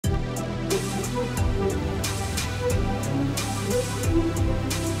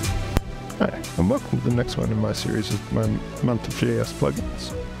and welcome to the next one in my series of my month of GS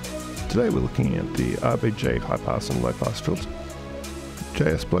plugins. Today we're looking at the RBJ Highpass and Lowpass filter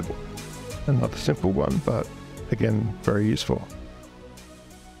JS plugin. Another simple one, but again very useful.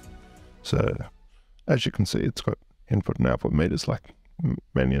 So as you can see, it's got input and output meters like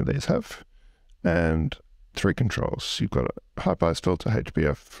many of these have, and three controls. You've got a high pass filter,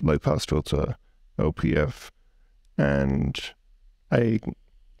 HBF, low pass filter, LPF, and a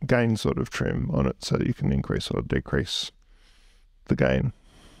gain sort of trim on it, so you can increase or decrease the gain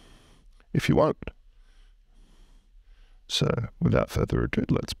if you want. So without further ado,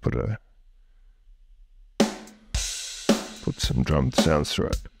 let's put some drum sounds through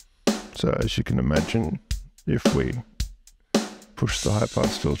it. So as you can imagine, if we push the high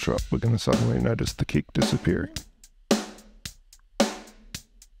pass filter up, we're going to suddenly notice the kick disappearing.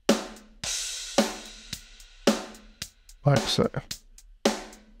 Like so.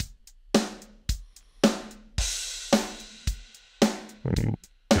 And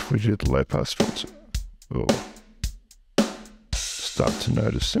if we do the low pass filter, we'll start to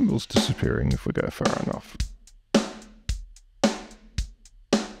notice cymbals disappearing if we go far enough.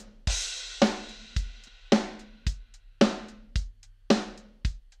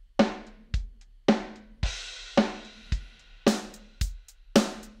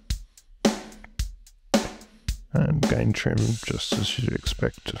 And gain trim just as you'd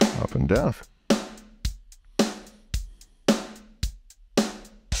expect, up and down.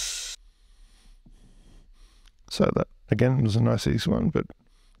 So that again was a nice easy one, but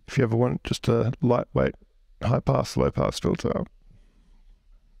if you ever want just a lightweight high pass, low pass filter,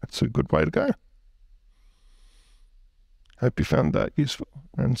 that's a good way to go. Hope you found that useful,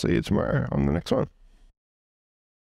 and see you tomorrow on the next one.